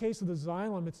 But in the case of the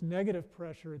xylem, it's negative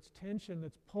pressure, it's tension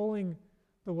that's pulling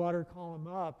the water column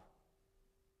up.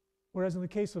 Whereas in the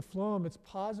case of phloem, it's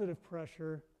positive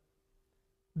pressure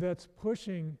that's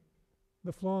pushing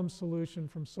the phloem solution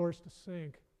from source to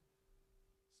sink.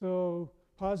 So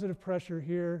positive pressure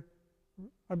here,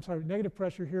 negative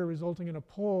pressure here resulting in a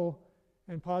pull,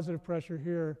 and positive pressure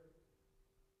here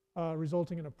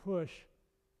resulting in a push.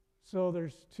 So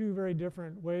there's two very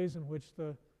different ways in which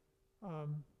the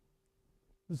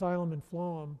xylem and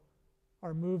phloem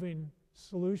are moving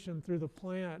solution through the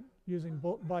plant using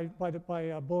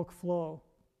bulk flow.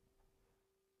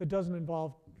 That doesn't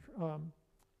involve,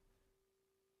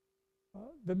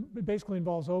 it basically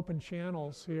involves open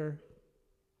channels here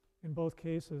in both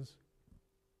cases.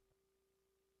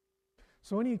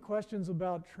 So any questions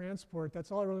about transport?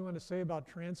 That's all I really want to say about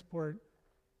transport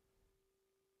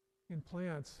in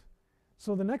plants.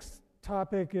 So the next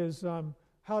topic is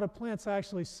how do plants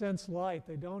actually sense light?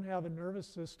 They don't have a nervous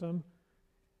system,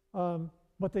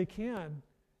 but they can.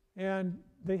 And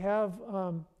they have,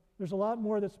 there's a lot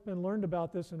more that's been learned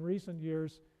about this in recent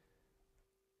years.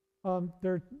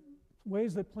 There are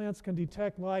ways that plants can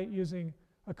detect light using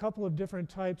a couple of different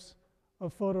types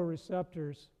of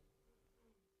photoreceptors.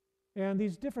 And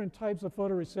these different types of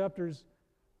photoreceptors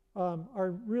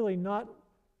are really not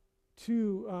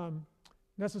two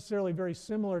necessarily very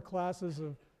similar classes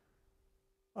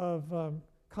of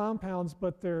compounds,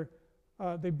 but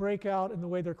they break out in the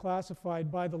way they're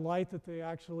classified by the light that they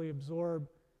actually absorb,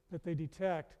 that they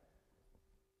detect.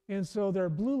 And so there are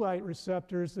blue light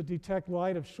receptors that detect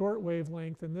light of short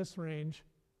wavelength in this range.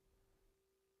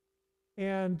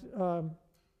 And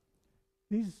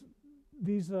these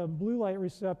blue light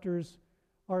receptors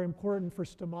are important for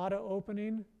stomata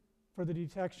opening, for the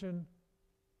detection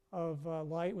of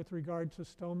light with regard to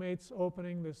stomates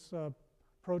opening, this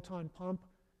proton pump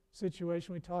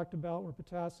situation we talked about where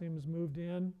potassium is moved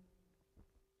in.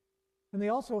 And they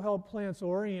also help plants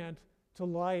orient to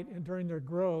light and during their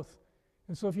growth.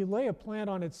 And so if you lay a plant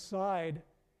on its side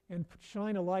and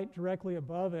shine a light directly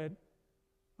above it,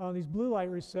 these blue light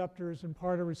receptors in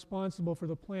part are responsible for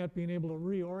the plant being able to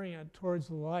reorient towards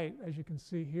the light, as you can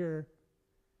see here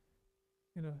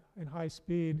in high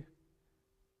speed.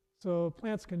 So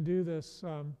plants can do this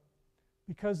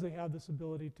because they have this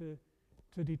ability to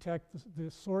detect the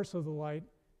source of the light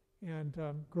and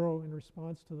grow in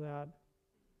response to that.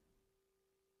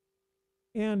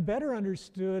 And better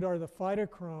understood are the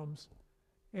phytochromes.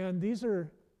 And these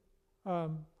are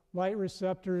light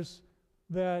receptors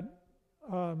that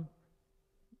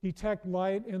detect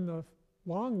light in the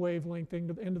long wavelength end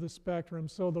of the spectrum.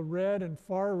 So the red and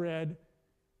far red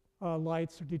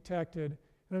lights are detected.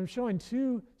 And I'm showing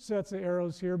two sets of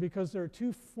arrows here because there are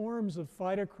two forms of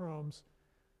phytochromes.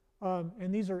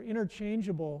 And these are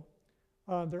interchangeable.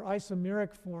 They're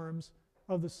isomeric forms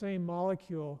of the same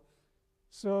molecule.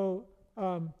 So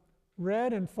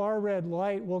red and far red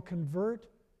light will convert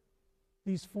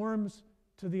these forms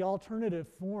to the alternative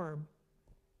form.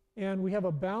 And we have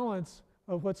a balance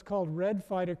of what's called red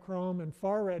phytochrome and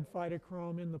far red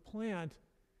phytochrome in the plant.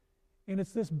 And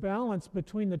it's this balance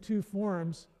between the two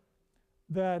forms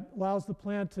that allows the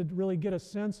plant to really get a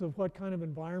sense of what kind of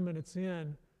environment it's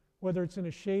in, whether it's in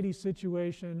a shady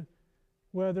situation,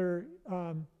 whether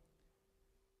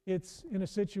it's in a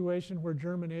situation where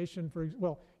germination,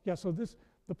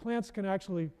 the plants can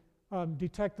actually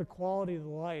detect the quality of the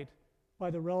light by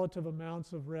the relative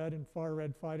amounts of red and far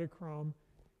red phytochrome.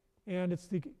 And it's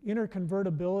the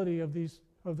interconvertibility of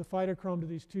the phytochrome to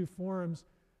these two forms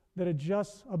that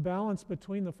adjusts a balance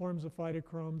between the forms of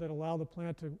phytochrome that allow the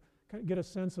plant to get a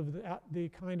sense of the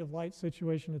kind of light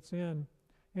situation it's in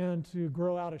and to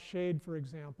grow out a shade, for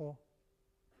example.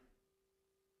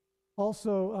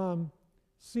 Also,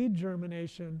 seed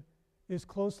germination is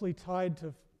closely tied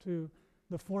to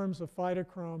the forms of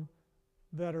phytochrome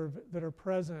that are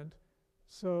present.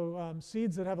 So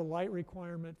seeds that have a light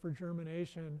requirement for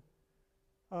germination,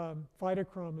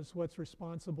 phytochrome is what's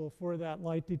responsible for that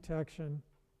light detection.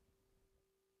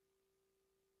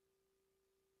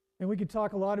 And we could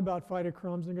talk a lot about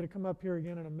phytochromes. I'm going to come up here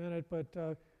again in a minute, but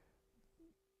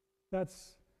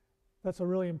that's a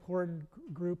really important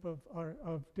group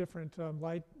of different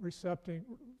light recepting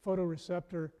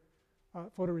photoreceptors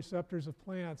of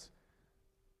plants.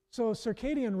 So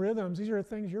circadian rhythms, these are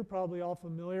things you're probably all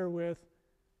familiar with.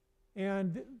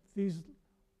 And these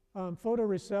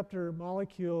photoreceptor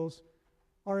molecules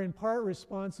are in part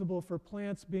responsible for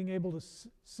plants being able to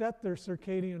set their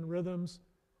circadian rhythms,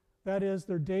 that is,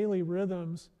 their daily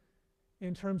rhythms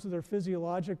in terms of their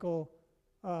physiological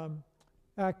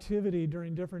activity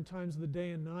during different times of the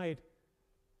day and night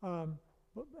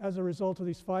as a result of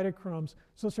these phytochromes.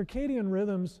 So circadian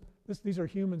rhythms, these are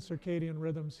human circadian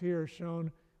rhythms here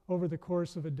shown over the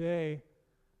course of a day.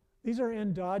 These are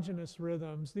endogenous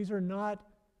rhythms. These are not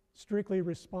strictly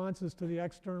responses to the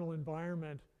external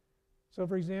environment. So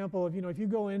for example, if you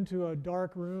go into a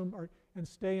dark room and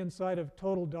stay inside of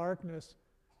total darkness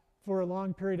for a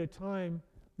long period of time,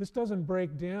 this doesn't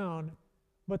break down,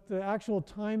 but the actual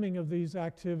timing of these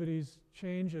activities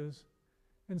changes.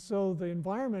 And so the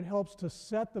environment helps to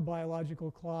set the biological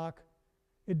clock.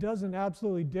 It doesn't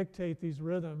absolutely dictate these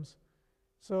rhythms.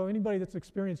 So anybody that's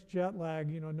experienced jet lag,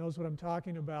 knows what I'm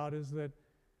talking about, is that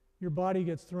your body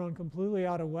gets thrown completely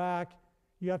out of whack.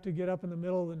 You have to get up in the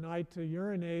middle of the night to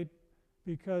urinate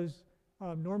because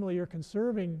normally you're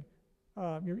conserving,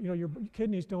 your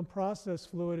kidneys don't process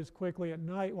fluid as quickly at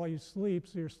night while you sleep,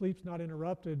 so your sleep's not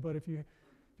interrupted. But if you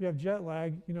have jet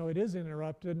lag, it is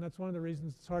interrupted, and that's one of the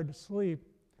reasons it's hard to sleep.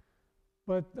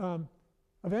 But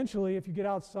eventually, if you get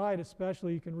outside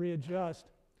especially, you can readjust.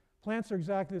 Plants are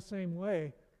exactly the same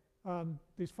way.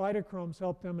 These phytochromes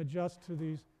help them adjust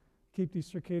to keep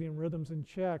these circadian rhythms in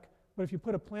check. But if you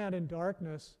put a plant in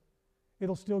darkness,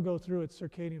 it'll still go through its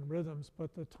circadian rhythms,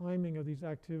 but the timing of these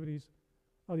activities,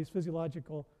 these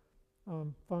physiological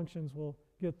functions will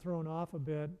get thrown off a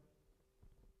bit.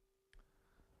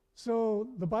 So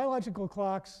the biological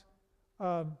clocks,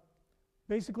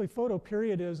 basically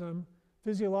photoperiodism,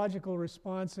 physiological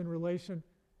response in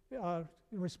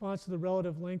response to the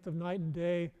relative length of night and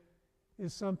day,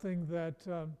 is something that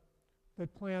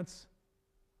plants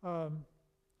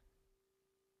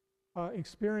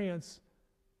experience,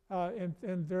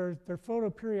 and their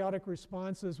photoperiodic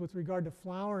responses with regard to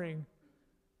flowering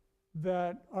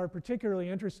that are particularly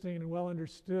interesting and well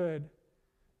understood.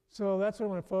 So that's what I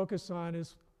want to focus on,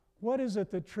 is what is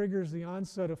it that triggers the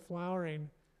onset of flowering?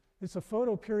 It's a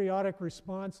photoperiodic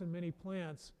response in many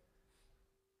plants.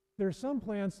 There are some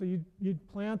plants that you'd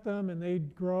plant them and they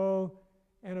grow,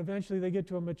 and eventually they get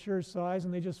to a mature size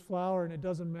and they just flower, and it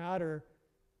doesn't matter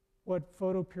what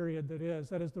photoperiod that is.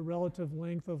 That is the relative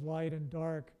length of light and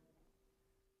dark.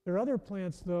 There are other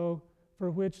plants, though, for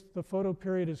which the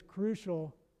photoperiod is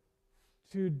crucial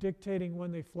to dictating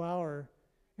when they flower.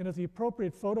 And if the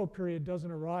appropriate photoperiod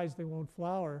doesn't arise, they won't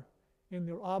flower. And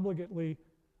they're obligately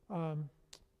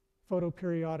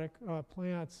photoperiodic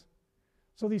plants.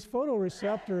 So these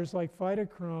photoreceptors, like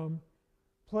phytochrome,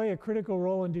 play a critical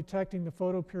role in detecting the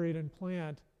photoperiod in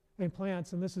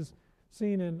plants, and this is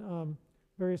seen in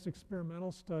various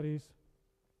experimental studies.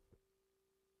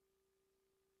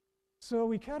 So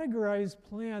we categorize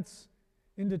plants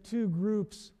into two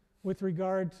groups with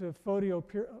regard to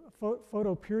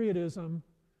photoperiodism.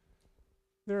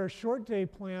 There are short-day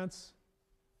plants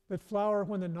that flower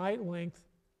when the night length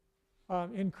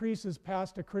increases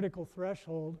past a critical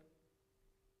threshold.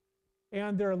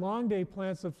 And there are long-day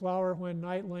plants that flower when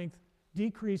night length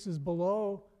decreases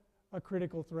below a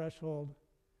critical threshold.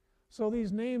 So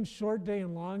these names, short day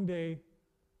and long day,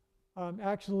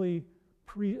 actually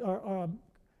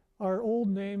are old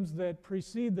names that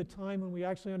precede the time when we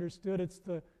actually understood it's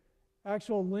the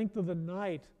actual length of the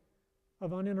night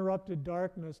of uninterrupted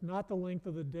darkness, not the length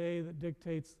of the day, that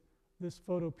dictates this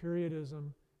photoperiodism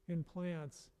in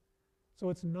plants. So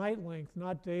it's night length,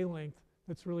 not day length,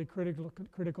 that's really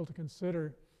critical to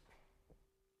consider.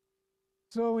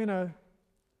 So in a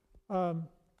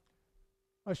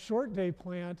short day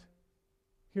plant,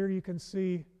 here you can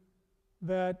see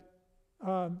that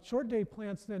short day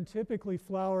plants then typically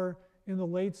flower in the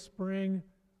late spring,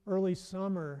 early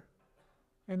summer.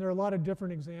 And there are a lot of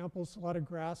different examples. A lot of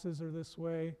grasses are this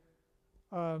way.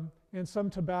 And some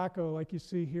tobacco, like you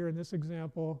see here in this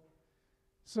example.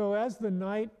 So as the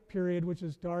night period, which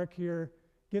is dark here,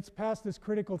 gets past this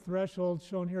critical threshold,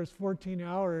 shown here as 14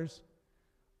 hours,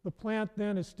 the plant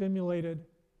then is stimulated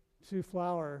to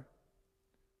flower.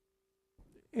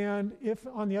 And if,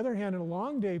 on the other hand, in a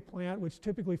long day plant, which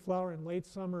typically flower in late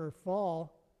summer or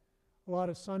fall, a lot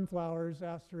of sunflowers,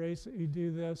 Asteraceae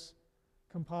do this,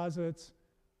 composites,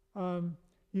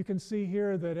 you can see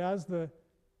here that as the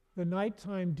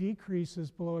nighttime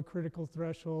decreases below a critical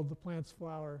threshold, the plants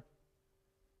flower.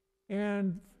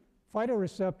 And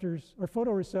phytoreceptors, or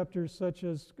photoreceptors such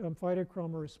as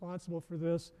phytochrome, are responsible for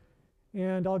this.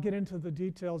 And I'll get into the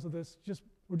details of this.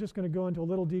 We're just going to go into a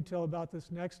little detail about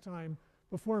this next time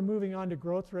before moving on to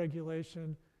growth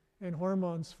regulation and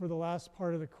hormones for the last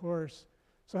part of the course.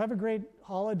 So have a great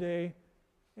holiday,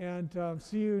 and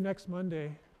see you next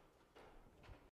Monday.